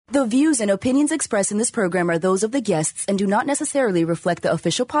The views and opinions expressed in this program are those of the guests and do not necessarily reflect the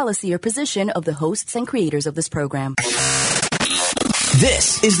official policy or position of the hosts and creators of this program.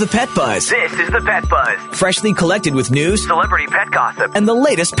 This is the Pet Buzz. This is the Pet Buzz. Freshly collected with news, celebrity pet gossip, and the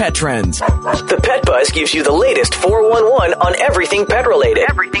latest pet trends. The Pet Buzz gives you the latest 411 on everything pet related.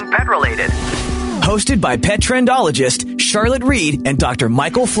 Everything pet related. Hosted by Petrendologist Charlotte Reed and Dr.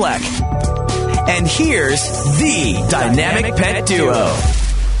 Michael Fleck. And here's the Dynamic Pet Duo.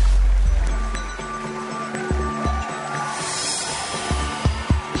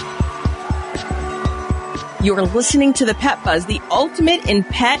 You're listening to the Pet Buzz, the ultimate in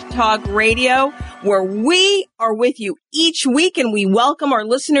pet talk radio, where we are with you each week and we welcome our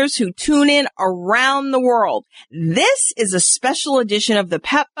listeners who tune in around the world. This is a special edition of the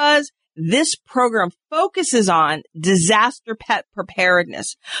Pet Buzz. This program focuses on disaster pet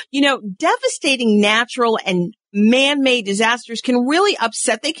preparedness. You know, devastating natural and man-made disasters can really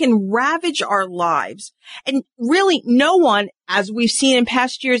upset. They can ravage our lives. And really, no one, as we've seen in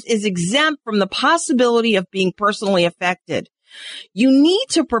past years, is exempt from the possibility of being personally affected. You need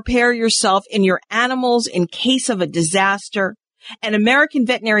to prepare yourself and your animals in case of a disaster. An American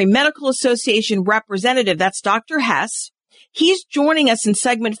Veterinary Medical Association representative, that's Dr. Hess, he's joining us in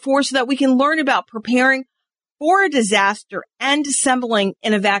segment 4 so that we can learn about preparing for a disaster and assembling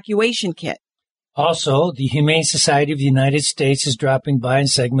an evacuation kit. Also, the Humane Society of the United States is dropping by in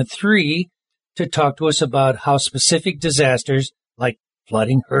segment 3 to talk to us about how specific disasters like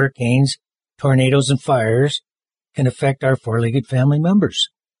flooding, hurricanes, tornadoes, and fires can affect our four-legged family members.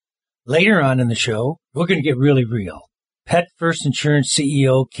 Later on in the show, we're going to get really real. Pet First Insurance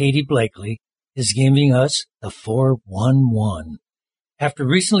CEO Katie Blakely is giving us the 411. After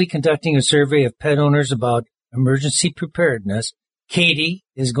recently conducting a survey of pet owners about emergency preparedness, Katie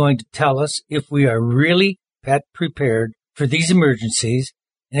is going to tell us if we are really pet prepared for these emergencies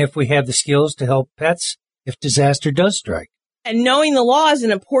and if we have the skills to help pets if disaster does strike. And knowing the law is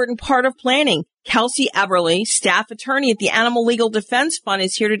an important part of planning. Kelsey Eberly, staff attorney at the Animal Legal Defense Fund,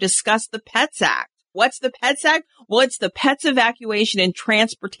 is here to discuss the Pets Act. What's the Pets Act? Well, it's the Pets Evacuation and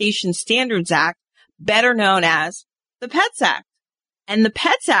Transportation Standards Act, better known as the Pets Act. And the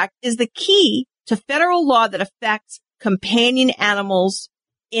Pets Act is the key to federal law that affects companion animals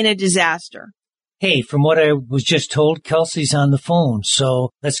in a disaster. Hey, from what I was just told, Kelsey's on the phone,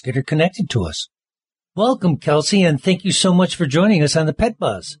 so let's get her connected to us. Welcome, Kelsey, and thank you so much for joining us on the Pet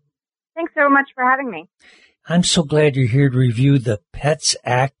Buzz. Thanks so much for having me. I'm so glad you're here to review the Pets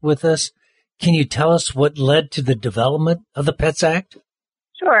Act with us. Can you tell us what led to the development of the Pets Act?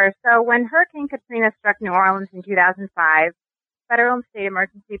 Sure. So when Hurricane Katrina struck New Orleans in 2005, federal and state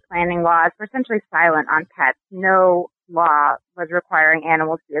emergency planning laws were essentially silent on pets. No law was requiring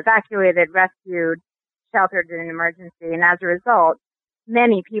animals to be evacuated, rescued, sheltered in an emergency. And as a result,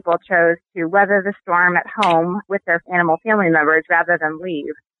 many people chose to weather the storm at home with their animal family members rather than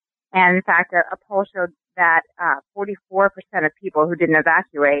leave. And in fact, a poll showed that 44% of people who didn't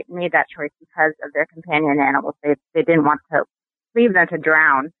evacuate made that choice because of their companion animals. They didn't want to leave them to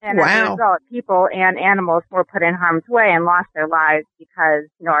drown. And as a result, people and animals were put in harm's way and lost their lives because,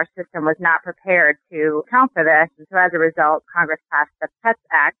 our system was not prepared to account for this. And so as a result, Congress passed the Pets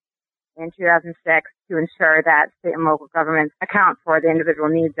Act in 2006 to ensure that state and local governments account for the individual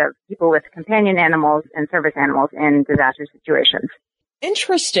needs of people with companion animals and service animals in disaster situations.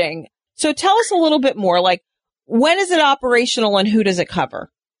 Interesting. So tell us a little bit more, like, when is it operational and who does it cover?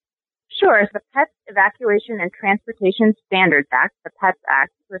 Sure. The Pets Evacuation and Transportation Standards Act, the Pets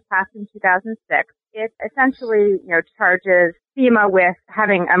Act, was passed in 2006. It essentially, charges FEMA with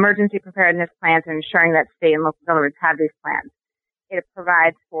having emergency preparedness plans and ensuring that state and local governments have these plans. It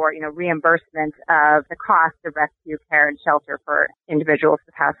provides for, reimbursement of the cost of rescue, care, and shelter for individuals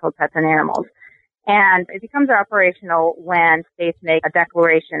with household pets and animals. And it becomes operational when states make a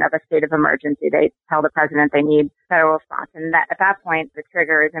declaration of a state of emergency. They tell the president they need federal response. And at that point, the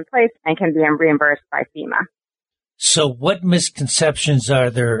trigger is in place and can be reimbursed by FEMA. So what misconceptions are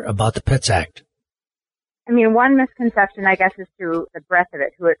there about the Pets Act? One misconception, I guess, is to the breadth of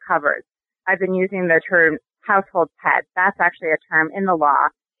it, who it covers. I've been using the term household pet. That's actually a term in the law.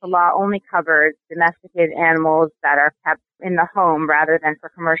 The law only covers domesticated animals that are kept in the home rather than for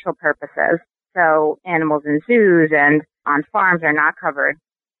commercial purposes. So animals in zoos and on farms are not covered.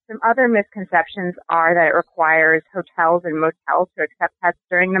 Some other misconceptions are that it requires hotels and motels to accept pets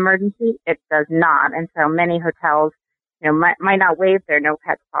during an emergency. It does not. And so many hotels, might not waive their no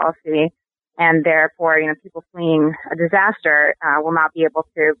pets policy. And therefore, people fleeing a disaster will not be able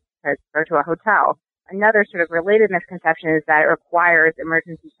to go to a hotel. Another sort of related misconception is that it requires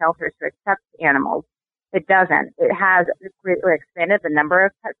emergency shelters to accept animals. it doesn't. It has greatly expanded the number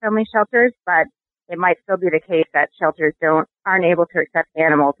of pet-friendly shelters, but it might still be the case that shelters aren't able to accept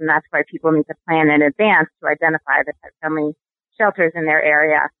animals, and that's why people need to plan in advance to identify the pet-friendly shelters in their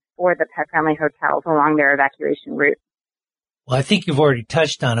area or the pet-friendly hotels along their evacuation route. Well, I think you've already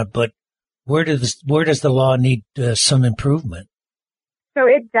touched on it, but where does the law need some improvement? So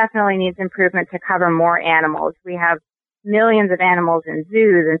it definitely needs improvement to cover more animals. We have millions of animals in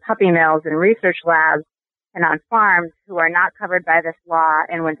zoos and puppy mills and research labs and on farms who are not covered by this law.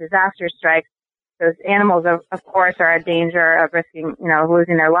 And when disaster strikes, those animals, of course, are at danger of risking,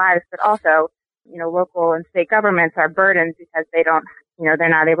 losing their lives, but also, local and state governments are burdened because they're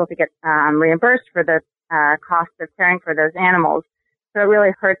not able to get reimbursed for the cost of caring for those animals. So it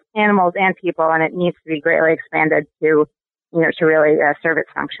really hurts animals and people, and it needs to be greatly expanded to really serve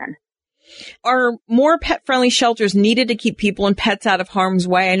its function. Are more pet-friendly shelters needed to keep people and pets out of harm's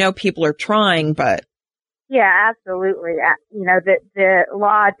way? I know people are trying, but... Yeah, absolutely. The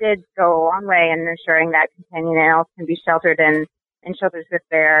law did go a long way in ensuring that companion animals can be sheltered in shelters with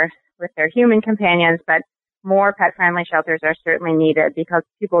their human companions, but more pet-friendly shelters are certainly needed because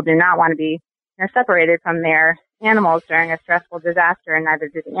people do not want to be separated from their animals during a stressful disaster, and neither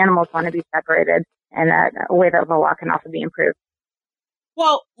do the animals want to be separated, and a way that the law can also be improved.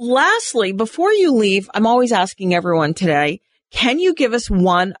 Well, lastly, before you leave, I'm always asking everyone today, can you give us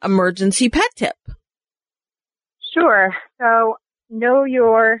one emergency pet tip? Sure. So know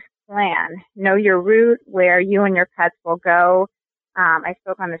your plan. Know your route where you and your pets will go. I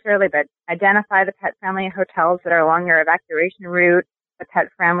spoke on this earlier, but identify the pet-friendly hotels that are along your evacuation route, the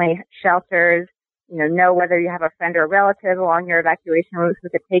pet-friendly shelters. Know whether you have a friend or a relative along your evacuation route who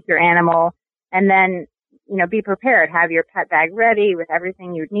could take your animal. And then, be prepared. Have your pet bag ready with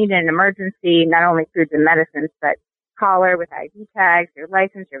everything you'd need in an emergency, not only foods and medicines, but collar with ID tags, your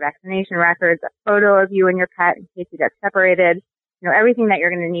license, your vaccination records, a photo of you and your pet in case you get separated, everything that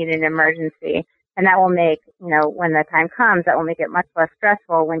you're going to need in an emergency. And that will make, when the time comes, that will make it much less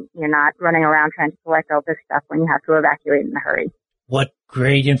stressful when you're not running around trying to collect all this stuff when you have to evacuate in a hurry. What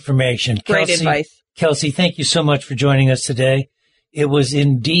great information. Great advice. Kelsey, thank you so much for joining us today. It was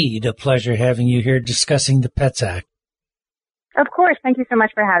indeed a pleasure having you here discussing the Pets Act. Of course. Thank you so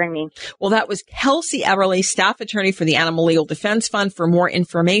much for having me. Well, that was Kelsey Eberly, staff attorney for the Animal Legal Defense Fund. For more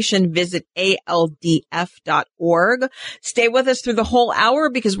information, visit aldf.org. Stay with us through the whole hour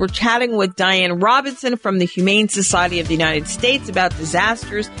because we're chatting with Diane Robinson from the Humane Society of the United States about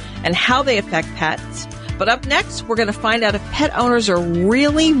disasters and how they affect pets. But up next, we're going to find out if pet owners are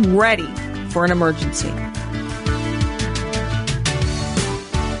really ready for an emergency.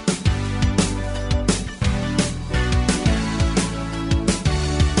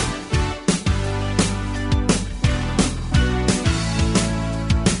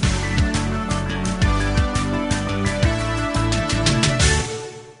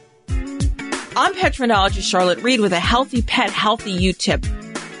 I'm Petrendologist Charlotte Reed with a Healthy Pet, Healthy You tip.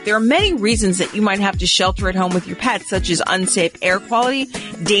 There are many reasons that you might have to shelter at home with your pets, such as unsafe air quality,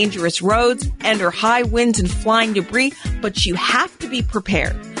 dangerous roads, and or high winds and flying debris, but you have to be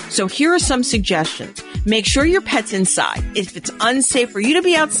prepared. So here are some suggestions. Make sure your pet's inside. If it's unsafe for you to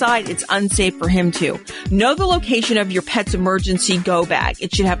be outside, it's unsafe for him too. Know the location of your pet's emergency go bag.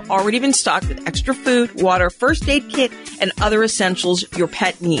 It should have already been stocked with extra food, water, first aid kit, and other essentials your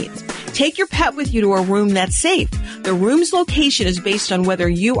pet needs. Take your pet with you to a room that's safe. The room's location is based on whether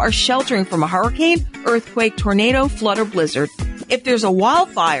you are sheltering from a hurricane, earthquake, tornado, flood, or blizzard. If there's a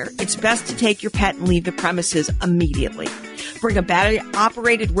wildfire, it's best to take your pet and leave the premises immediately. Bring a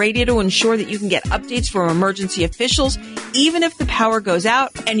battery-operated radio to ensure that you can get updates from emergency officials, even if the power goes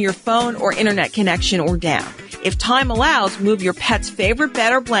out and your phone or internet connection are down. If time allows, move your pet's favorite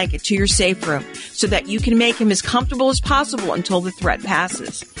bed or blanket to your safe room so that you can make him as comfortable as possible until the threat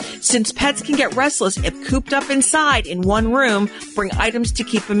passes. Since pets can get restless if cooped up inside in one room, bring items to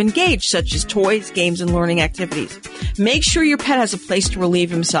keep him engaged, such as toys, games, and learning activities. Make sure your pet has a place to relieve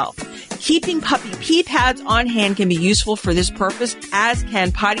himself. Keeping puppy pee pads on hand can be useful for this purpose, as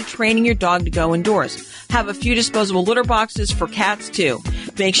can potty training your dog to go indoors. Have a few disposable litter boxes for cats, too.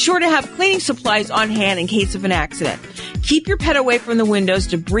 Make sure to have cleaning supplies on hand in case of an accident. Keep your pet away from the windows.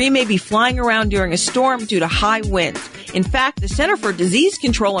 Debris may be flying around during a storm due to high winds. In fact, the Center for Disease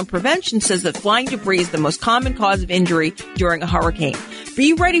Control and Prevention says that flying debris is the most common cause of injury during a hurricane.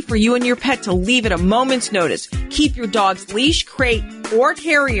 Be ready for you and your pet to leave at a moment's notice. Keep your dog's leash, crate, or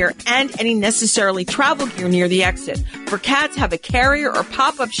carrier and any necessarily travel gear near the exit. For cats, have a carrier or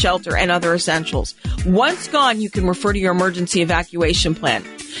pop-up shelter and other essentials. Once gone, you can refer to your emergency evacuation plan.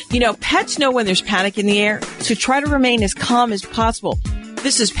 Pets know when there's panic in the air, so try to remain as calm as possible.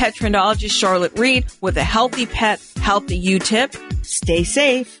 This is Petrendologist Charlotte Reed with a Healthy Pet, Healthy You tip. Stay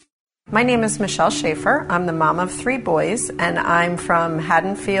safe. My name is Michelle Schaefer. I'm the mom of 3 boys, and I'm from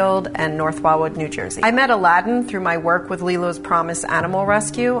Haddonfield and North Wildwood, New Jersey. I met Aladdin through my work with Lilo's Promise Animal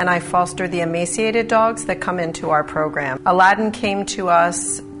Rescue, and I foster the emaciated dogs that come into our program. Aladdin came to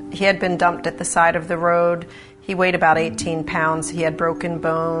us. He had been dumped at the side of the road. He weighed about 18 pounds. He had broken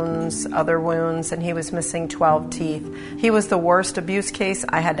bones, other wounds, and he was missing 12 teeth. He was the worst abuse case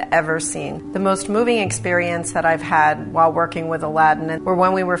I had ever seen. The most moving experience that I've had while working with Aladdin were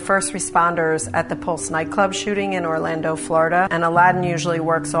when we were first responders at the Pulse nightclub shooting in Orlando, Florida, and Aladdin usually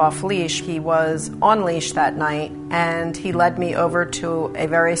works off leash. He was on leash that night, and he led me over to a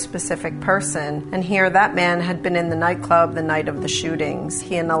very specific person, and here that man had been in the nightclub the night of the shootings.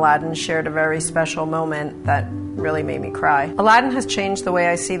 He and Aladdin shared a very special moment that really made me cry. Aladdin has changed the way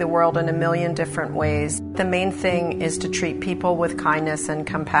I see the world in a million different ways. The main thing is to treat people with kindness and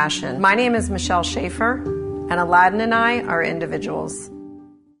compassion. My name is Michelle Schaefer, and Aladdin and I are individuals.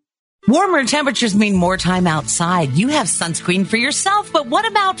 Warmer temperatures mean more time outside. You have sunscreen for yourself, but what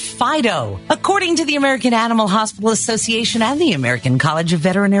about Fido? According to the American Animal Hospital Association and the American College of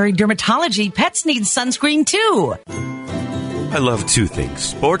Veterinary Dermatology, pets need sunscreen too. I love 2 things,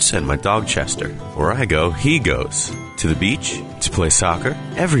 sports and my dog Chester. Where I go, he goes. To the beach, to play soccer,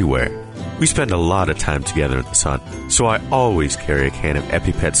 everywhere. We spend a lot of time together in the sun, so I always carry a can of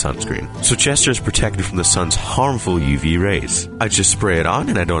EpiPet sunscreen, so Chester is protected from the sun's harmful UV rays. I just spray it on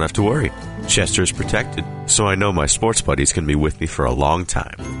and I don't have to worry. Chester is protected, so I know my sports buddies can be with me for a long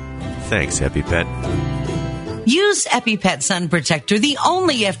time. Thanks, EpiPet. Use EpiPet Sun Protector, the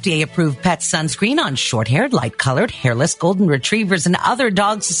only FDA-approved pet sunscreen on short-haired, light-colored, hairless golden retrievers and other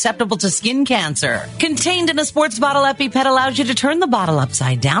dogs susceptible to skin cancer. Contained in a sports bottle, EpiPet allows you to turn the bottle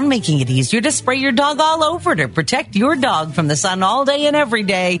upside down, making it easier to spray your dog all over to protect your dog from the sun all day and every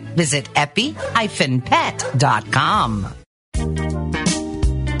day. Visit epi-pet.com.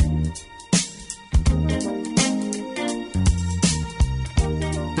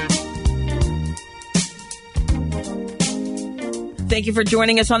 Thank you for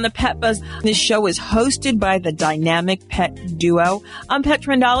joining us on the Pet Buzz. This show is hosted by the dynamic pet duo. I'm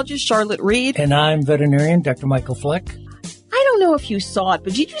Petrendologist Charlotte Reed. And I'm veterinarian Dr. Michael Fleck. I don't know if you saw it,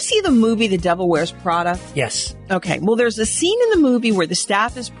 but did you see the movie The Devil Wears Prada? Yes. Okay, well, there's a scene in the movie where the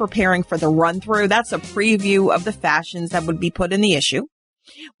staff is preparing for the run-through. That's a preview of the fashions that would be put in the issue.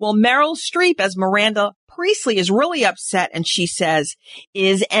 Well, Meryl Streep as Miranda Priestley is really upset, and she says,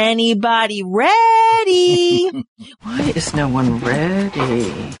 "Is anybody ready?" Why is no one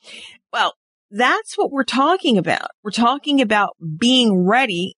ready? Well, that's what we're talking about. We're talking about being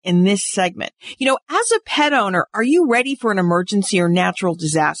ready in this segment. You know, as a pet owner, are you ready for an emergency or natural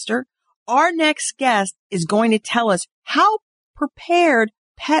disaster? Our next guest is going to tell us how prepared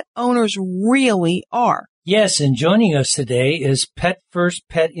pet owners really are. Yes, and joining us today is Pet First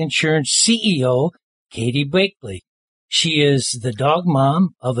Pet Insurance CEO, Katie Blakely. She is the dog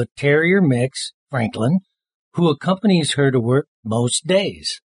mom of a terrier mix, Franklin, who accompanies her to work most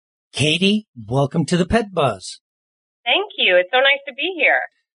days. Katie, welcome to the Pet Buzz. Thank you. It's so nice to be here.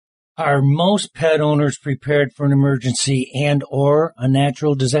 Are most pet owners prepared for an emergency and or a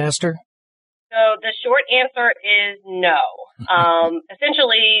natural disaster? So the short answer is no.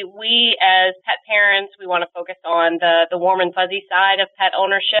 Essentially, we as pet parents, we want to focus on the warm and fuzzy side of pet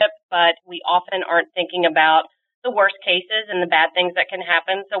ownership, but we often aren't thinking about the worst cases and the bad things that can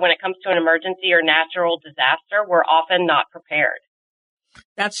happen. So when it comes to an emergency or natural disaster, we're often not prepared.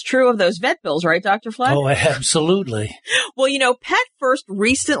 That's true of those vet bills, right, Dr. Fleck? Oh, absolutely. Well, you know, Pet First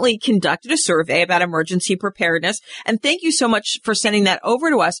recently conducted a survey about emergency preparedness, and thank you so much for sending that over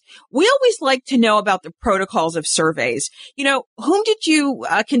to us. We always like to know about the protocols of surveys. You know, whom did you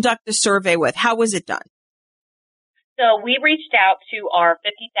conduct the survey with? How was it done? So we reached out to our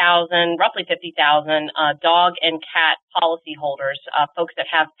roughly 50,000 dog and cat policyholders, folks that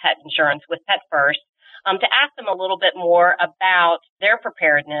have pet insurance with Pet First, to ask them a little bit more about their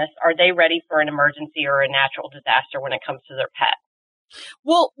preparedness. Are they ready for an emergency or a natural disaster when it comes to their pet?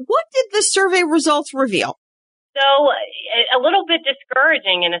 Well, what did the survey results reveal? So a little bit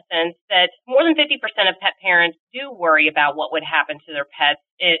discouraging in a sense that more than 50% of pet parents do worry about what would happen to their pets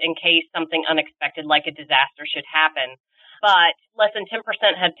in case something unexpected like a disaster should happen. But less than 10%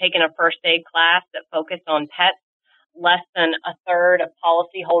 had taken a first aid class that focused on pets. Less than a third of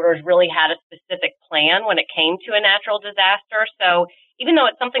policyholders really had a specific plan when it came to a natural disaster. So even though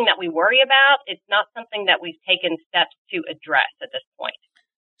it's something that we worry about, it's not something that we've taken steps to address at this point.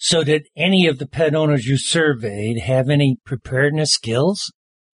 So did any of the pet owners you surveyed have any preparedness skills?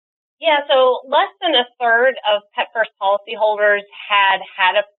 Yeah, so less than a third of Pet First policyholders had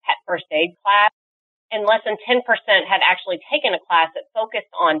a pet first aid class, and less than 10% had actually taken a class that focused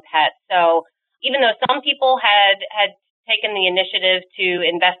on pets. So even though some people had taken the initiative to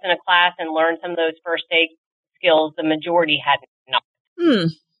invest in a class and learn some of those first aid skills, the majority had not.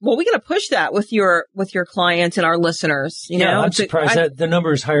 Well, we got to push that with your clients and our listeners. You know, I'm surprised that the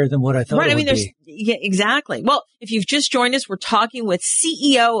number is higher than what I thought it would be. Yeah, exactly. Well, if you've just joined us, we're talking with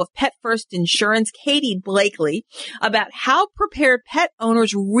CEO of Pet First Insurance, Katie Blakely, about how prepared pet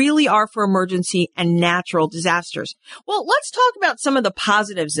owners really are for emergency and natural disasters. Well, let's talk about some of the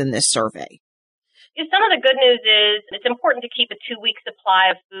positives in this survey. Some of the good news is it's important to keep a 2-week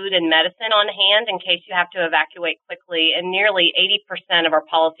supply of food and medicine on hand in case you have to evacuate quickly, and nearly 80% of our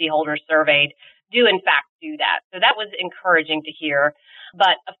policyholders surveyed do in fact do that. So that was encouraging to hear.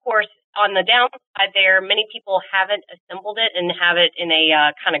 But of course, on the downside there, many people haven't assembled it and have it in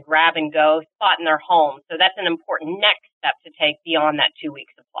a kind of grab and go spot in their home. So that's an important next step to take beyond that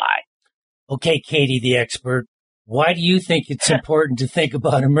 2-week supply. Okay, Katie, the expert. Why do you think it's important to think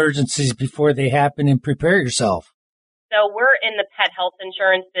about emergencies before they happen and prepare yourself? So we're in the pet health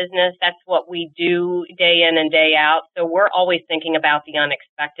insurance business. That's what we do day in and day out. So we're always thinking about the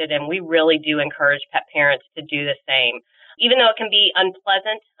unexpected, and we really do encourage pet parents to do the same. Even though it can be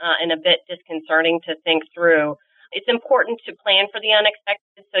unpleasant and a bit disconcerting to think through, it's important to plan for the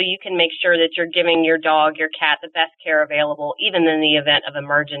unexpected so you can make sure that you're giving your dog, your cat, the best care available, even in the event of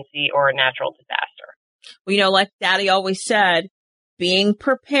emergency or a natural disaster. Well, you know, like Daddy always said, being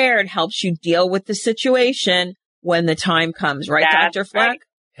prepared helps you deal with the situation when the time comes, right, Dr. Fleck? Right.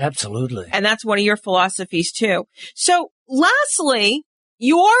 Absolutely. And that's one of your philosophies, too. So, lastly,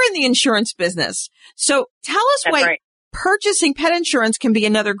 you are in the insurance business. So, tell us why purchasing pet insurance can be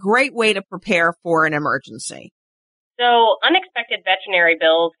another great way to prepare for an emergency. So, unexpected veterinary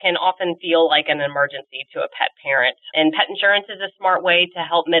bills can often feel like an emergency to a pet parent. And pet insurance is a smart way to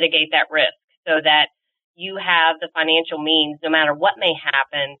help mitigate that risk so that you have the financial means, no matter what may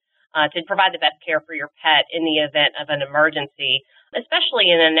happen, to provide the best care for your pet in the event of an emergency, especially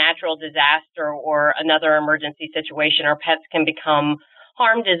in a natural disaster or another emergency situation. Our pets can become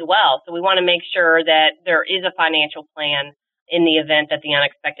harmed as well. So we want to make sure that there is a financial plan in the event that the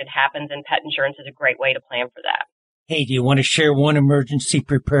unexpected happens, and pet insurance is a great way to plan for that. Hey, do you want to share one emergency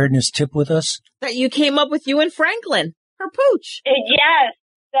preparedness tip with us? That you came up with, you and Franklin, her pooch. Yes.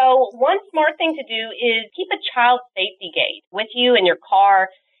 So one smart thing to do is keep a child safety gate with you in your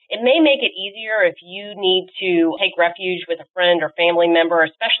car. It may make it easier if you need to take refuge with a friend or family member,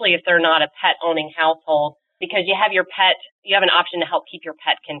 especially if they're not a pet-owning household, because you have an option to help keep your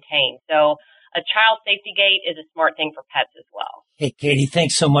pet contained. So a child safety gate is a smart thing for pets as well. Hey, Katie,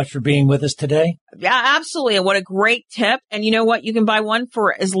 thanks so much for being with us today. Yeah, absolutely. And what a great tip. And you know what? You can buy one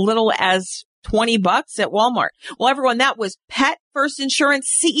for as little as $20 at Walmart. Well, everyone, that was Pet First Insurance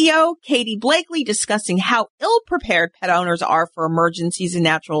CEO Katie Blakely discussing how ill-prepared pet owners are for emergencies and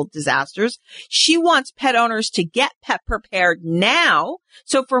natural disasters. She wants pet owners to get pet prepared now.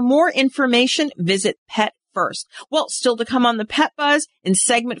 So for more information, visit Pet First. Well, still to come on the Pet Buzz, in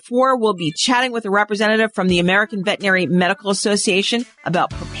segment 4, we'll be chatting with a representative from the American Veterinary Medical Association about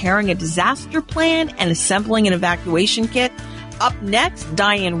preparing a disaster plan and assembling an evacuation kit. Up next,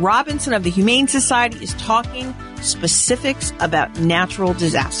 Diane Robinson of the Humane Society is talking specifics about natural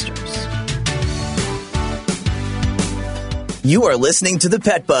disasters. You are listening to the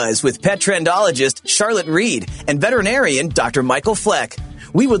Pet Buzz with Petrendologist Charlotte Reed and veterinarian Dr. Michael Fleck.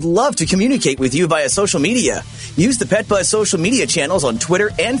 We would love to communicate with you via social media. Use the Pet Buzz social media channels on Twitter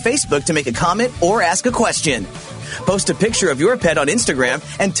and Facebook to make a comment or ask a question. Post a picture of your pet on Instagram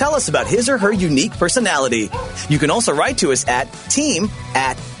and tell us about his or her unique personality. You can also write to us at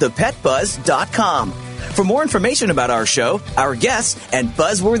team@thepetbuzz.com. For more information about our show, our guests, and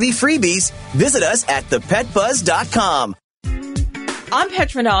buzzworthy freebies, visit us at thepetbuzz.com. I'm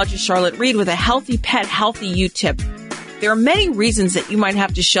Petrendologist Charlotte Reed with a Healthy Pet, Healthy You tip. There are many reasons that you might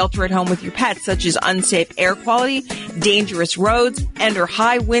have to shelter at home with your pet, such as unsafe air quality, dangerous roads, and or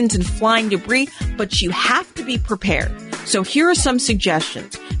high winds and flying debris, but you have to be prepared. So here are some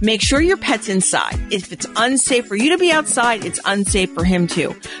suggestions. Make sure your pet's inside. If it's unsafe for you to be outside, it's unsafe for him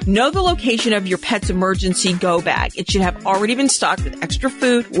too. Know the location of your pet's emergency go bag. It should have already been stocked with extra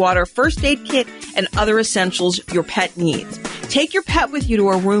food, water, first aid kit, and other essentials your pet needs. Take your pet with you to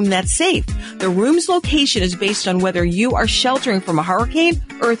a room that's safe. The room's location is based on whether you are sheltering from a hurricane,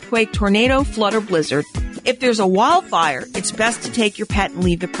 earthquake, tornado, flood, or blizzard. If there's a wildfire, it's best to take your pet and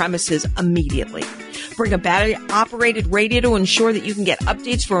leave the premises immediately. Bring a battery-operated radio to ensure that you can get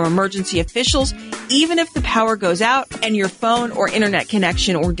updates from emergency officials, even if the power goes out and your phone or internet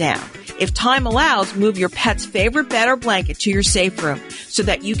connection are down. If time allows, move your pet's favorite bed or blanket to your safe room so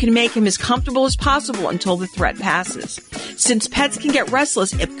that you can make him as comfortable as possible until the threat passes. Since pets can get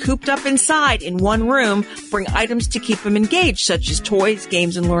restless if cooped up inside in one room, bring items to keep them engaged, such as toys,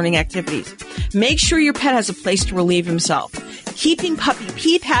 games, and learning activities. Make sure your pet has a place to relieve himself. Keeping puppy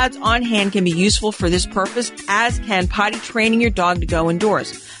pee pads on hand can be useful for this purpose, as can potty training your dog to go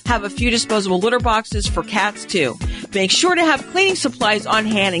indoors. Have a few disposable litter boxes for cats, too. Make sure to have cleaning supplies on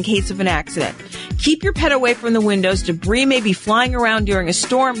hand in case of an accident. Keep your pet away from the windows. Debris may be flying around during a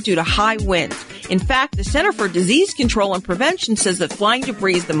storm due to high winds. In fact, the Center for Disease Control and Prevention says that flying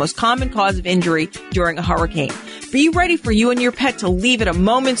debris is the most common cause of injury during a hurricane. Be ready for you and your pet to leave at a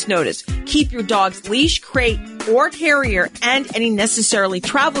moment's notice. Keep your dog's leash, crate, or carrier and any necessarily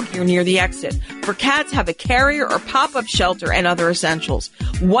travel gear near the exit. For cats, have a carrier or pop-up shelter and other essentials.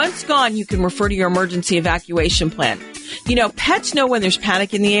 Once gone, you can refer to your emergency evacuation plan. You know, pets know when there's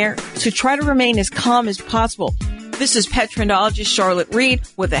panic in the air, so try to remain as calm as possible. This is Petrendologist Charlotte Reed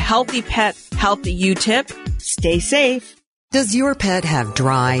with a Healthy Pet, Healthy You tip. Stay safe. Does your pet have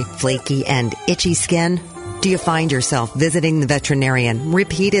dry, flaky, and itchy skin? Do you find yourself visiting the veterinarian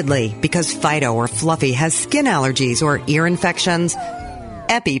repeatedly because Fido or Fluffy has skin allergies or ear infections?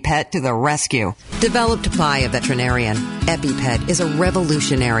 EpiPet to the rescue. Developed by a veterinarian, EpiPet is a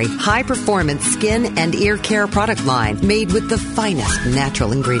revolutionary, high-performance skin and ear care product line made with the finest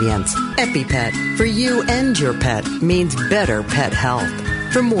natural ingredients. EpiPet, for you and your pet, means better pet health.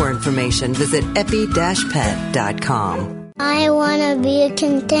 For more information, visit epi-pet.com. I want to be a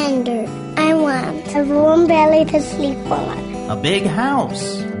contender. I want a warm belly to sleep on. A big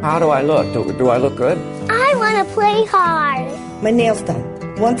house. How do I look? Do I look good? I want to play hard. My nails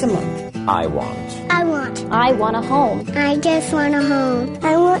done once a month. I want a home. I just want a home.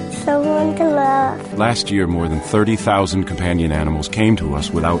 I want someone to love. Last year, more than 30,000 companion animals came to us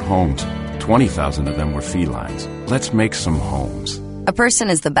without homes. 20,000 of them were felines. Let's make some homes. A person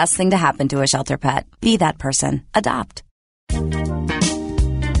is the best thing to happen to a shelter pet. Be that person. Adopt.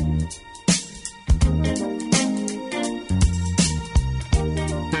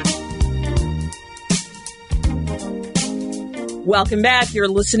 Welcome back. You're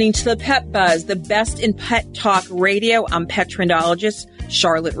listening to the Pet Buzz, the best in pet talk radio. I'm Petrendologist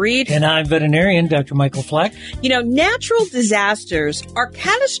Charlotte Reed. And I'm veterinarian Dr. Michael Fleck. You know, natural disasters are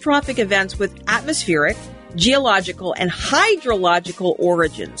catastrophic events with atmospheric, geological, and hydrological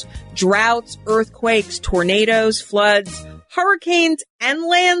origins. Droughts, earthquakes, tornadoes, floods, hurricanes, and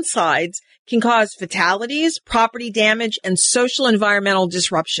landslides can cause fatalities, property damage, and social environmental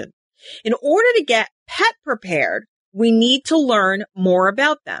disruption. In order to get pet prepared, we need to learn more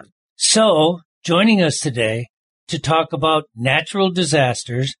about them. So, joining us today to talk about natural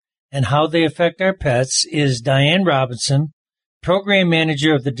disasters and how they affect our pets is Diane Robinson, Program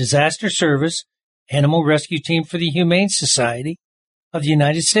Manager of the Disaster Service Animal Rescue Team for the Humane Society of the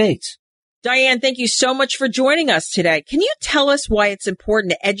United States. Diane, thank you so much for joining us today. Can you tell us why it's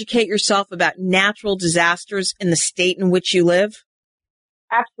important to educate yourself about natural disasters in the state in which you live?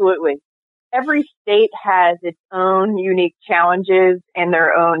 Absolutely. Every state has its own unique challenges and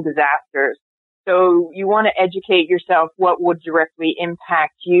their own disasters. So you want to educate yourself what would directly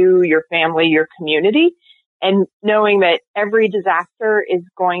impact you, your family, your community, and knowing that every disaster is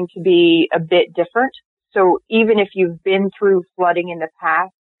going to be a bit different. So even if you've been through flooding in the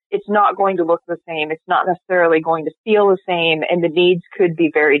past, it's not going to look the same. It's not necessarily going to feel the same, and the needs could be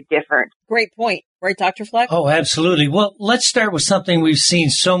very different. Great point. Right, Dr. Fleck? Oh, absolutely. Well, let's start with something we've seen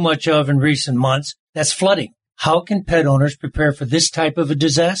so much of in recent months. That's flooding. How can pet owners prepare for this type of a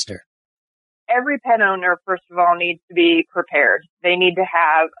disaster? Every pet owner, first of all, needs to be prepared. They need to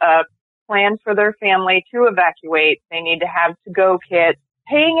have a plan for their family to evacuate. They need to have to-go kits,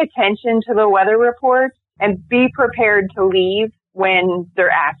 paying attention to the weather reports, and be prepared to leave when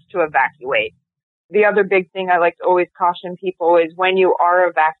they're asked to evacuate. The other big thing I like to always caution people is when you are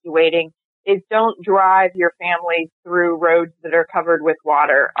evacuating is don't drive your family through roads that are covered with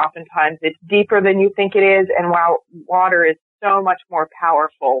water. Oftentimes it's deeper than you think it is, and while water is so much more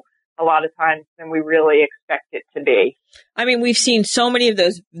powerful a lot of times than we really expect it to be. I mean, we've seen so many of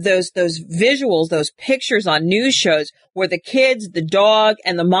those visuals, those pictures on news shows where the kids, the dog,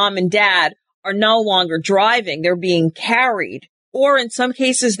 and the mom and dad are no longer driving. They're being carried. Or in some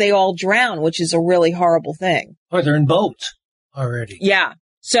cases, they all drown, which is a really horrible thing. Or they're in boats already. Yeah.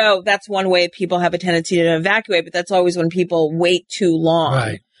 So that's one way people have a tendency to evacuate, but that's always when people wait too long.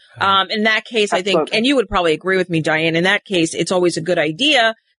 Right. In that case, I think, and you would probably agree with me, Diane, in that case, it's always a good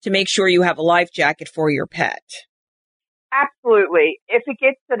idea to make sure you have a life jacket for your pet. Absolutely. If it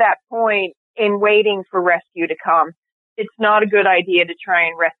gets to that point in waiting for rescue to come, it's not a good idea to try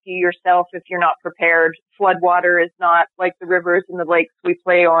and rescue yourself if you're not prepared. Floodwater is not like the rivers and the lakes we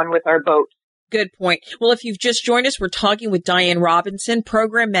play on with our boats. Good point. Well, if you've just joined us, we're talking with Diane Robinson,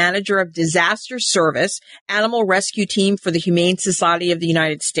 Program Manager of Disaster Service, Animal Rescue Team for the Humane Society of the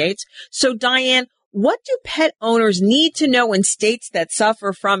United States. So, Diane, what do pet owners need to know in states that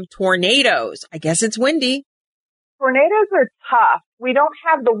suffer from tornadoes? I guess it's windy. Tornadoes are tough. We don't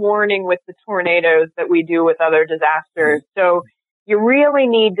have the warning with the tornadoes that we do with other disasters. So you really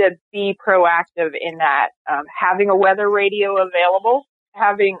need to be proactive in that. Having a weather radio available,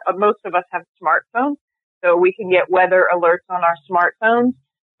 most of us have smartphones, so we can get weather alerts on our smartphones,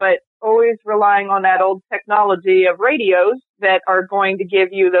 but always relying on that old technology of radios that are going to give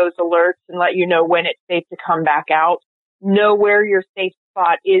you those alerts and let you know when it's safe to come back out. Know where your safe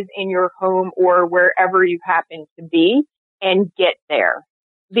spot is in your home or wherever you happen to be and get there.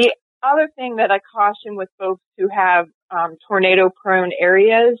 The other thing that I caution with folks who have tornado prone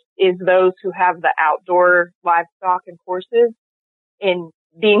areas is those who have the outdoor livestock and horses, in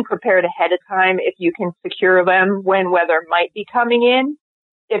being prepared ahead of time if you can secure them when weather might be coming in.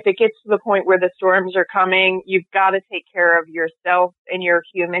 If it gets to the point where the storms are coming, you've got to take care of yourself and your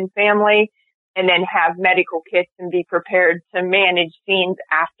human family, and then have medical kits and be prepared to manage scenes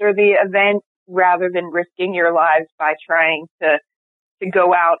after the event rather than risking your lives by trying to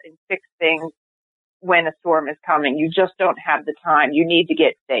go out and fix things when a storm is coming. You just don't have the time. You need to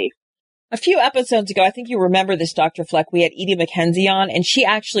get safe. A few episodes ago, I think you remember this, Dr. Fleck, we had Edie McKenzie on, and she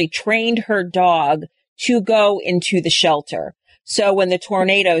actually trained her dog to go into the shelter. So when the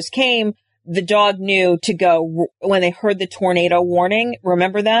tornadoes came, the dog knew to go when they heard the tornado warning.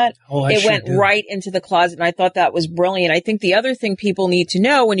 Remember that? Oh, it went right into the closet, and I thought that was brilliant. I think the other thing people need to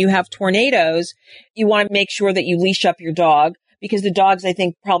know when you have tornadoes, you want to make sure that you leash up your dog, because the dogs, I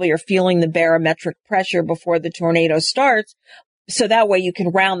think, probably are feeling the barometric pressure before the tornado starts. So that way you can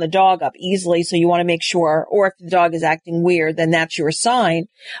round the dog up easily. So you want to make sure, or if the dog is acting weird, then that's your sign.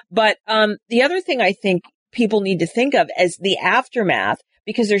 But the other thing I think people need to think of as the aftermath,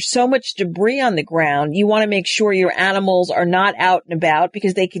 because there's so much debris on the ground, you want to make sure your animals are not out and about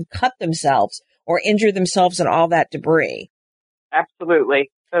because they can cut themselves or injure themselves in all that debris. Absolutely.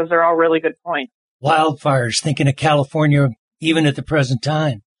 Those are all really good points. Wildfires, thinking of California, even at the present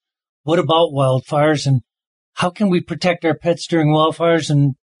time. What about wildfires, and how can we protect our pets during wildfires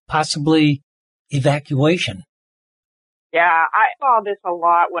and possibly evacuation? Yeah, I saw this a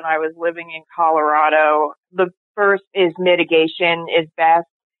lot when I was living in Colorado. The first is mitigation is best.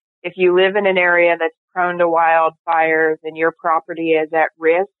 If you live in an area that's prone to wildfires and your property is at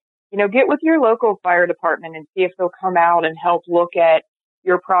risk, get with your local fire department and see if they'll come out and help look at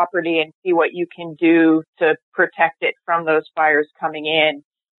your property and see what you can do to protect it from those fires coming in.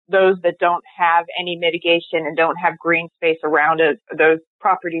 Those that don't have any mitigation and don't have green space around it, those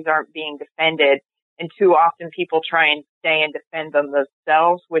properties aren't being defended. And too often people try and stay and defend them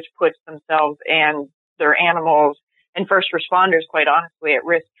themselves, which puts themselves and their animals and first responders, quite honestly, at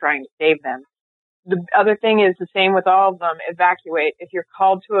risk trying to save them. The other thing is the same with all of them. Evacuate. If you're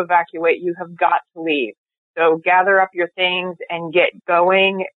called to evacuate, you have got to leave. So gather up your things and get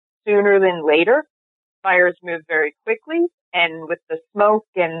going sooner than later. Fires move very quickly, and with the smoke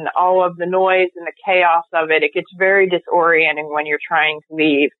and all of the noise and the chaos of it, it gets very disorienting when you're trying to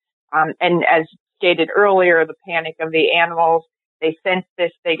leave. And as stated earlier, the panic of the animals, they sense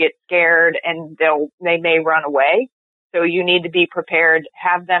this, they get scared, and they may run away. So you need to be prepared,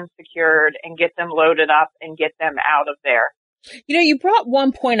 have them secured, and get them loaded up and get them out of there. You brought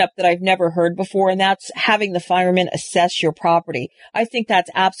one point up that I've never heard before, and that's having the firemen assess your property. I think that's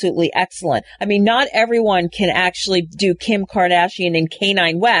absolutely excellent. I mean, not everyone can actually do Kim Kardashian and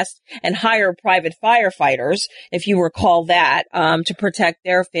Canine West and hire private firefighters, if you recall that, to protect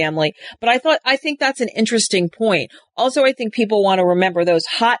their family. But I think that's an interesting point. Also, I think people want to remember those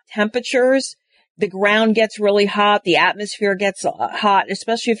hot temperatures. The ground gets really hot. The atmosphere gets hot,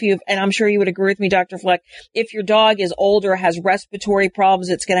 especially and I'm sure you would agree with me, Dr. Fleck, if your dog is older, has respiratory problems,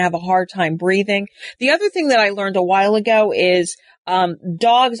 it's going to have a hard time breathing. The other thing that I learned a while ago is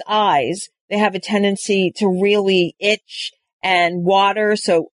dogs' eyes, they have a tendency to really itch and water.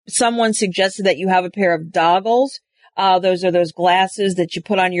 So someone suggested that you have a pair of goggles. Those are those glasses that you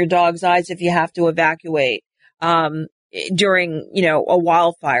put on your dog's eyes if you have to evacuate. During, a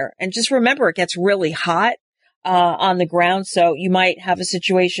wildfire. And just remember, it gets really hot, on the ground. So you might have a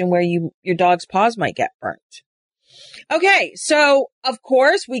situation where your dog's paws might get burnt. Okay, so of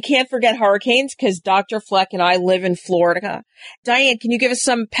course we can't forget hurricanes because Dr. Fleck and I live in Florida. Diane, can you give us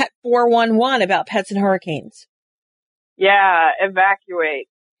some Pet 411 about pets and hurricanes? Yeah, evacuate.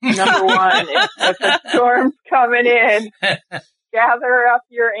 Number one, if a storm's coming in, gather up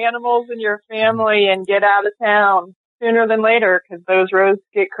your animals and your family and get out of town sooner than later because those roads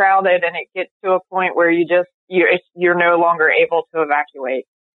get crowded and it gets to a point where you're no longer able to evacuate.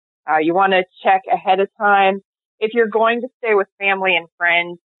 You want to check ahead of time. If you're going to stay with family and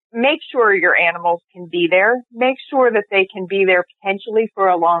friends, make sure your animals can be there. Make sure that they can be there potentially for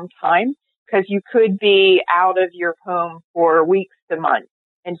a long time because you could be out of your home for weeks to months.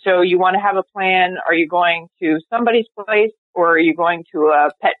 And so you want to have a plan. Are you going to somebody's place or are you going to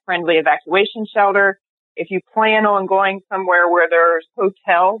a pet-friendly evacuation shelter? If you plan on going somewhere where there's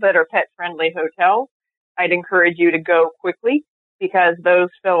hotels that are pet-friendly hotels, I'd encourage you to go quickly because those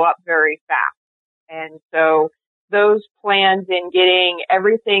fill up very fast. And so those plans in getting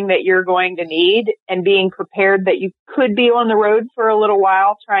everything that you're going to need and being prepared that you could be on the road for a little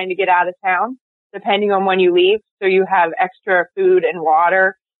while trying to get out of town, depending on when you leave. So you have extra food and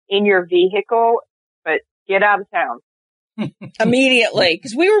water in your vehicle, but get out of town. Immediately.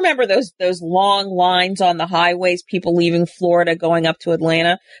 Because we remember those long lines on the highways, people leaving Florida, going up to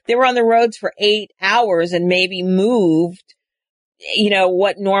Atlanta. They were on the roads for 8 hours and maybe moved,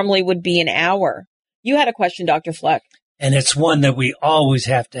 what normally would be an hour. You had a question, Dr. Fleck. And it's one that we always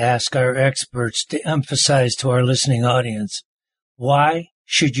have to ask our experts to emphasize to our listening audience. Why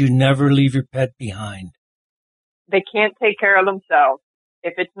should you never leave your pet behind? They can't take care of themselves.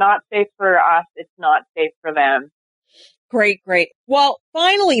 If it's not safe for us, it's not safe for them. Great. Well,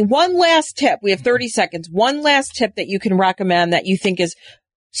 finally, one last tip. We have 30 seconds. One last tip that you can recommend that you think is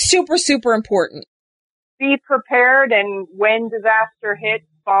super, super important. Be prepared, and when disaster hits,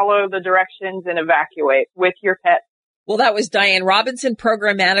 follow the directions and evacuate with your pet. Well, that was Diane Robinson,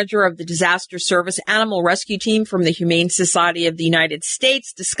 Program Manager of the Disaster Service Animal Rescue Team from the Humane Society of the United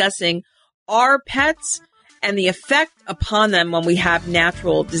States, discussing our pets and the effect upon them when we have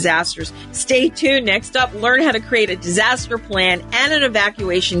natural disasters. Stay tuned. Next up, learn how to create a disaster plan and an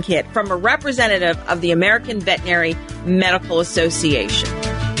evacuation kit from a representative of the American Veterinary Medical Association.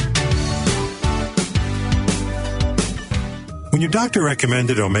 When your doctor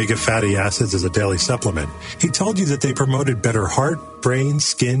recommended omega fatty acids as a daily supplement, he told you that they promoted better heart, brain,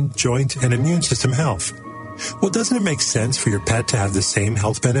 skin, joint, and immune system health. Well, doesn't it make sense for your pet to have the same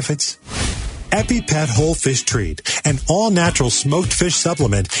health benefits? EpiPet Whole Fish Treat, an all-natural smoked fish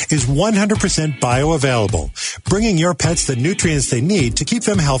supplement, is 100% bioavailable, bringing your pets the nutrients they need to keep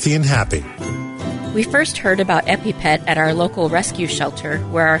them healthy and happy. We first heard about EpiPet at our local rescue shelter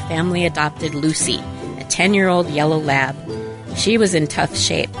where our family adopted Lucy, a 10-year-old yellow lab. She was in tough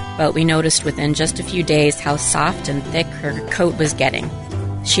shape, but we noticed within just a few days how soft and thick her coat was getting.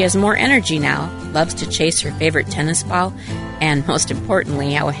 She has more energy now, loves to chase her favorite tennis ball, and most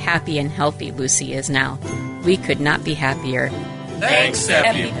importantly, how happy and healthy Lucy is now. We could not be happier. Thanks,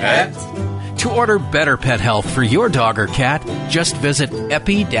 EpiPet. To order better pet health for your dog or cat, just visit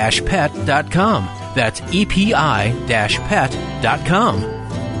epi-pet.com. That's epi-pet.com.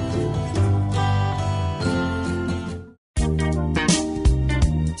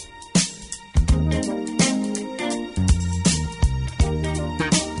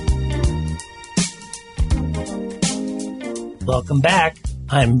 Welcome back.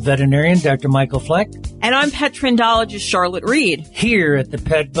 I'm veterinarian Dr. Michael Fleck. And I'm Petrendologist Charlotte Reed. Here at the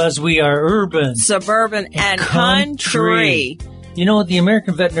Pet Buzz, we are urban, suburban, and country. You know, the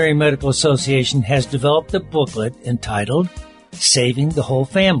American Veterinary Medical Association has developed a booklet entitled Saving the Whole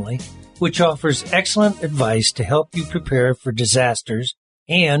Family, which offers excellent advice to help you prepare for disasters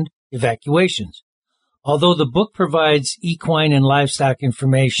and evacuations. Although the book provides equine and livestock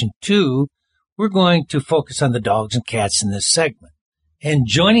information too, we're going to focus on the dogs and cats in this segment. And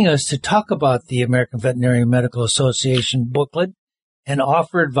joining us to talk about the American Veterinary Medical Association booklet and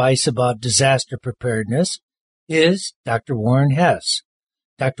offer advice about disaster preparedness is Dr. Warren Hess.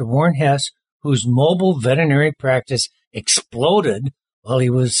 Dr. Warren Hess, whose mobile veterinary practice exploded while he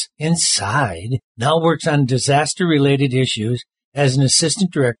was inside, now works on disaster-related issues as an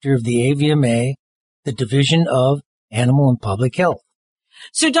assistant director of the AVMA, the Division of Animal and Public Health.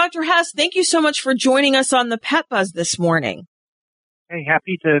 So, Dr. Hess, thank you so much for joining us on the Pet Buzz this morning. Hey,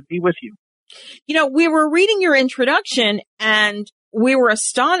 happy to be with you. You know, we were reading your introduction and we were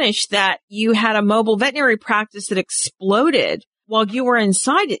astonished that you had a mobile veterinary practice that exploded while you were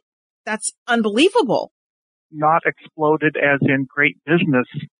inside it. That's unbelievable. Not exploded as in great business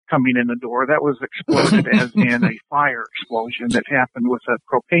coming in the door. That was exploded as in a fire explosion that happened with a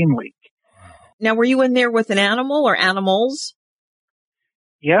propane leak. Now, were you in there with an animal or animals?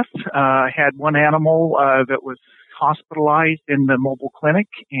 Yes, I had one animal that was hospitalized in the mobile clinic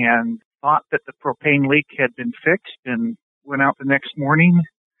and thought that the propane leak had been fixed and went out the next morning.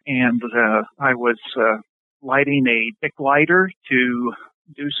 And I was lighting a big lighter to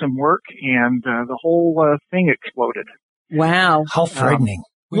do some work, and the whole thing exploded. Wow. How frightening.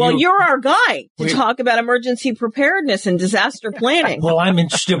 Well, you're our guy to talk about emergency preparedness and disaster planning. Well, I'm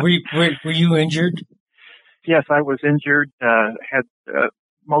interested. Were you injured? Yes, I was injured, had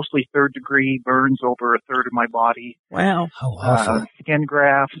mostly third-degree burns over a third of my body. Wow. How awful. Skin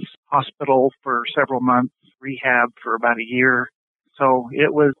grafts, hospital for several months, rehab for about a year. So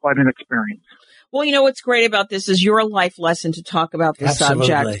it was quite an experience. Well, you know, what's great about this is your life lesson to talk about this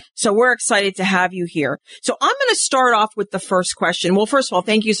subject. So we're excited to have you here. So I'm going to start off with the first question. Well, first of all,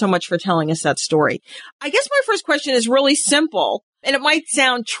 thank you so much for telling us that story. I guess my first question is really simple, and it might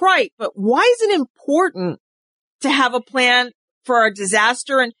sound trite, but why is it important to have a plan for a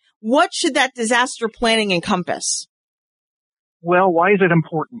disaster, and what should that disaster planning encompass? Well, why is it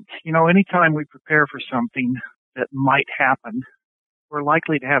important? You know, anytime we prepare for something that might happen, we're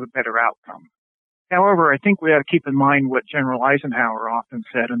likely to have a better outcome. However, I think we ought to keep in mind what General Eisenhower often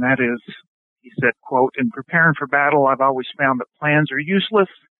said, and that is, he said, quote, "In preparing for battle, I've always found that plans are useless,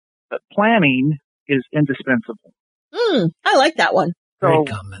 but planning is indispensable." I like that one. So,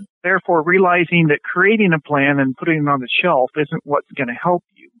 therefore, realizing that creating a plan and putting it on the shelf isn't what's going to help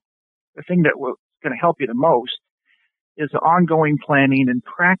you. The thing that was going to help you the most is the ongoing planning and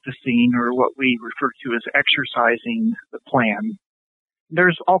practicing, or what we refer to as exercising the plan.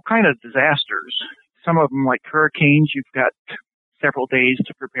 There's all kind of disasters. Some of them, like hurricanes, you've got several days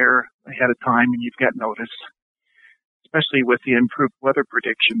to prepare ahead of time, and you've got notice, especially with the improved weather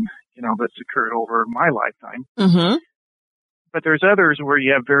prediction, you know, that's occurred over my lifetime. Mm-hmm. But there's others where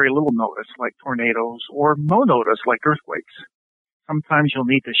you have very little notice, like tornadoes, or no notice, like earthquakes. Sometimes you'll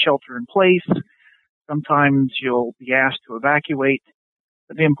need to shelter in place. Sometimes you'll be asked to evacuate.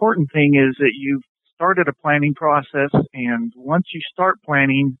 But the important thing is that you've started a planning process, and once you start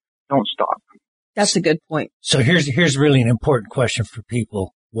planning, don't stop. That's a good point. So here's really an important question for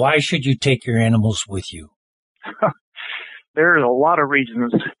people. Why should you take your animals with you? There are a lot of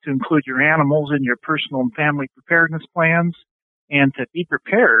reasons to include your animals in your personal and family preparedness plans, and to be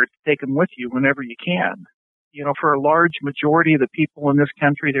prepared to take them with you whenever you can. You know, for a large majority of the people in this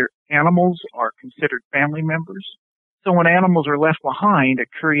country, their animals are considered family members. So when animals are left behind, it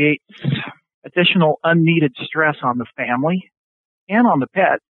creates additional unneeded stress on the family and on the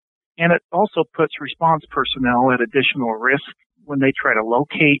pet. And it also puts response personnel at additional risk when they try to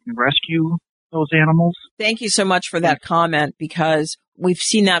locate and rescue those animals. Thank you so much for that comment, because we've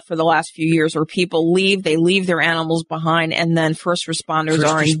seen that for the last few years where people leave their animals behind, and then first responders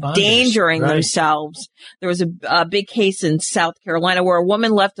are endangering themselves. There was a big case in South Carolina where a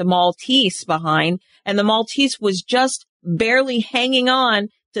woman left a Maltese behind, and the Maltese was just barely hanging on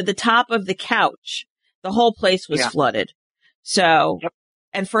to the top of the couch. The whole place was flooded. So,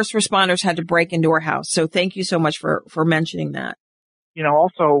 and first responders had to break into her house. So thank you so much for mentioning that. You know,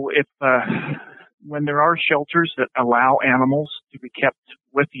 also, if when there are shelters that allow animals to be kept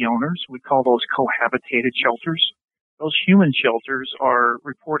with the owners, we call those cohabitated shelters. Those human shelters are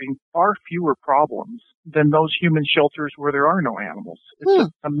reporting far fewer problems than those human shelters where there are no animals. It's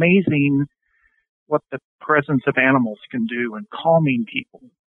just amazing what the presence of animals can do in calming people.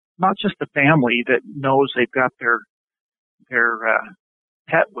 Not just the family that knows they've got their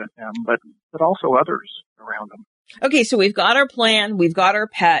pet with them, but also others around them. Okay, so we've got our plan, we've got our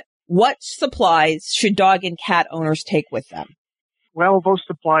pet. What supplies should dog and cat owners take with them? Well, those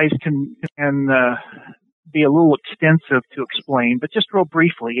supplies can be a little extensive to explain, but just real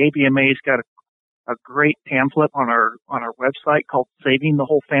briefly, ABMA's got a great pamphlet on our website called Saving the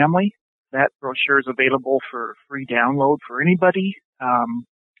Whole Family. That brochure is available for free download for anybody.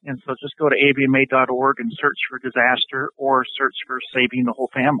 And so just go to abma.org and search for disaster, or search for Saving the Whole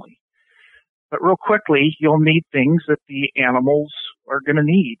Family. But real quickly, you'll need things that the animals are going to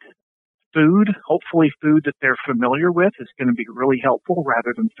need. Food, hopefully food that they're familiar with, is going to be really helpful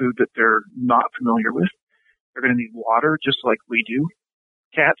rather than food that they're not familiar with. They're going to need water just like we do.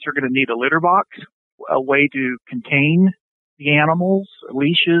 Cats are going to need a litter box, a way to contain the animals,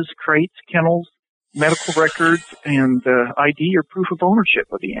 leashes, crates, kennels, medical records, and ID or proof of ownership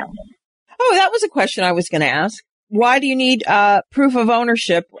of the animal. Oh, that was a question I was going to ask. Why do you need proof of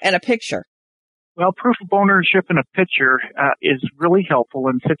ownership and a picture? Well, proof of ownership and a picture is really helpful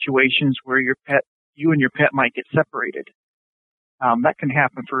in situations where you and your pet might get separated. That can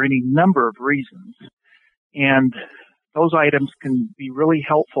happen for any number of reasons. And those items can be really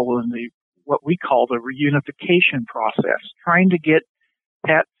helpful in the what we call the reunification process, trying to get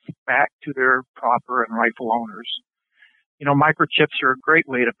pets back to their proper and rightful owners. Microchips are a great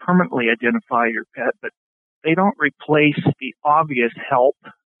way to permanently identify your pet, but they don't replace the obvious help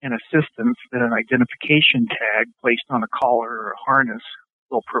and assistance that an identification tag placed on a collar or a harness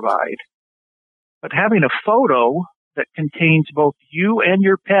will provide. But having a photo that contains both you and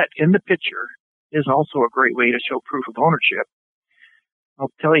your pet in the picture is also a great way to show proof of ownership.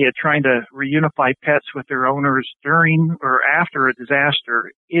 I'll tell you, trying to reunify pets with their owners during or after a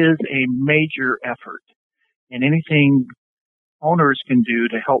disaster is a major effort. And anything owners can do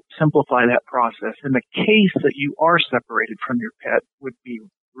to help simplify that process in the case that you are separated from your pet would be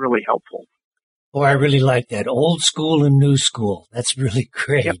really helpful. Oh, I really like that. Old school and new school. That's really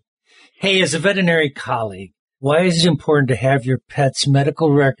great. Yep. Hey, as a veterinary colleague, why is it important to have your pet's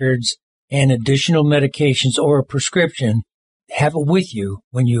medical records and additional medications or a prescription, have it with you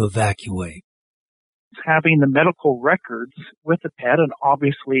when you evacuate? Having the medical records with the pet and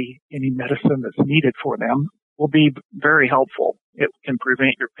obviously any medicine that's needed for them will be very helpful. It can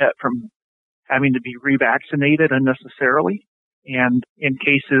prevent your pet from having to be revaccinated unnecessarily. And in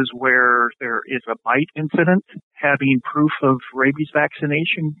cases where there is a bite incident, having proof of rabies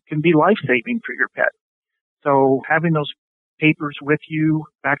vaccination can be life-saving for your pet. So having those papers with you,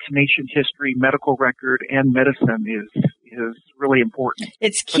 vaccination history, medical record, and medicine is really important.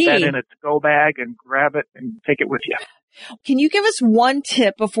 It's key. Put that in a to-go bag and grab it and take it with you. Can you give us one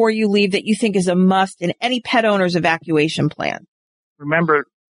tip before you leave that you think is a must in any pet owner's evacuation plan? Remember,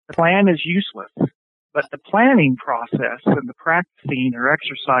 the plan is useless, but the planning process and the practicing or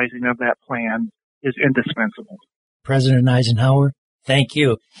exercising of that plan is indispensable. President Eisenhower, thank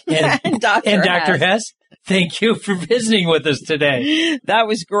you. And Dr. Hess, thank you for visiting with us today. That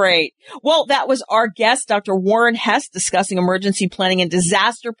was great. Well, that was our guest, Dr. Warren Hess, discussing emergency planning and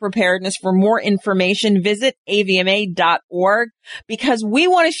disaster preparedness. For more information, visit avma.org because we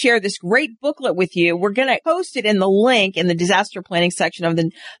want to share this great booklet with you. We're going to post it in the link in the disaster planning section of the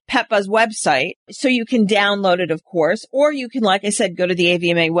PetBuzz website so you can download it, of course, or you can, like I said, go to the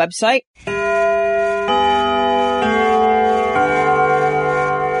AVMA website.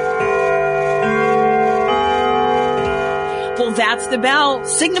 Well, that's the bell,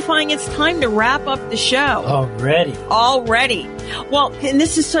 signifying it's time to wrap up the show. Already. Well, and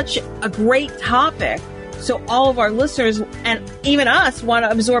this is such a great topic. So all of our listeners and even us want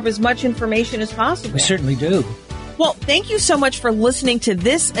to absorb as much information as possible. We certainly do. Well, thank you so much for listening to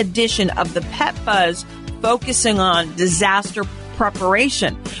this edition of the Pet Buzz, focusing on disaster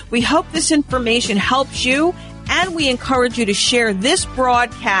preparation. We hope this information helps you, and we encourage you to share this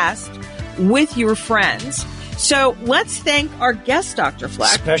broadcast with your friends. So let's thank our guest, Dr.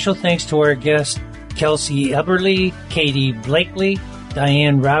 Fleck. Special thanks to our guests, Kelsey Eberly, Katie Blakely,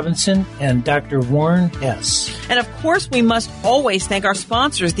 Diane Robinson, and Dr. Warren Hess. And of course, we must always thank our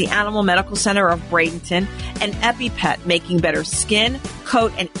sponsors, the Animal Medical Center of Bradenton and EpiPet, making better skin,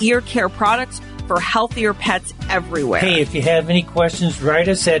 coat, and ear care products for healthier pets everywhere. Hey, if you have any questions, write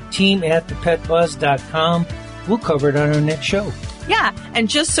us at team@thepetbuzz.com. We'll cover it on our next show. Yeah, and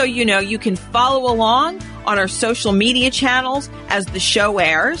just so you know, you can follow along on our social media channels as the show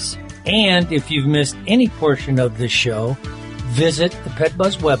airs. And if you've missed any portion of this show, visit the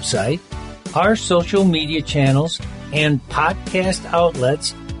PetBuzz website, our social media channels, and podcast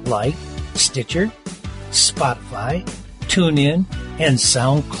outlets like Stitcher, Spotify, TuneIn, and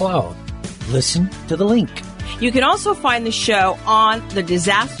SoundCloud. Listen to the link. You can also find the show on the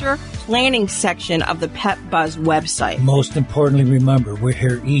disaster planning section of the PetBuzz website. Most importantly, remember, we're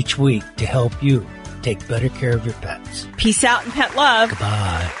here each week to help you take better care of your pets. Peace out and pet love.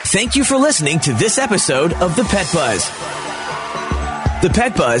 Goodbye. Thank you for listening to this episode of The Pet Buzz. The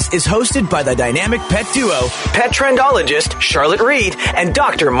Pet Buzz is hosted by the dynamic pet duo, Petrendologist Charlotte Reed and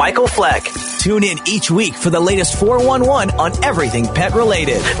Dr. Michael Fleck. Tune in each week for the latest 411 on everything pet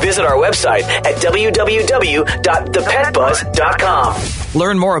related. Visit our website at www.thepetbuzz.com.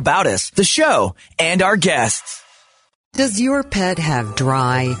 Learn more about us, the show, and our guests. Does your pet have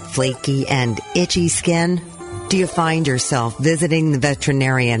dry, flaky, and itchy skin? Do you find yourself visiting the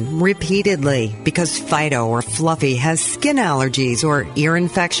veterinarian repeatedly because Fido or Fluffy has skin allergies or ear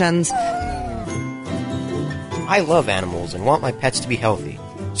infections? I love animals and want my pets to be healthy.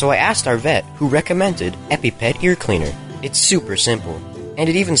 So I asked our vet, who recommended EpiPet Ear Cleaner. It's super simple, and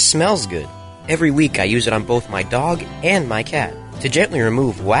it even smells good. Every week I use it on both my dog and my cat to gently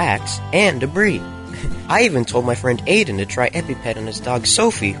remove wax and debris. I even told my friend Aiden to try EpiPet on his dog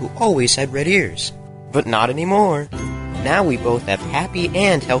Sophie, who always had red ears. But not anymore. Now we both have happy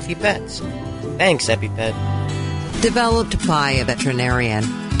and healthy pets. Thanks, EpiPet. Developed by a veterinarian,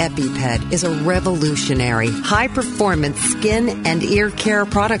 EpiPet is a revolutionary, high-performance skin and ear care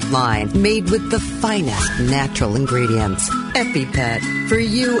product line made with the finest natural ingredients. EpiPet, for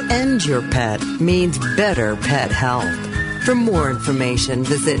you and your pet, means better pet health. For more information,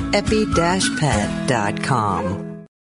 visit epi-pet.com.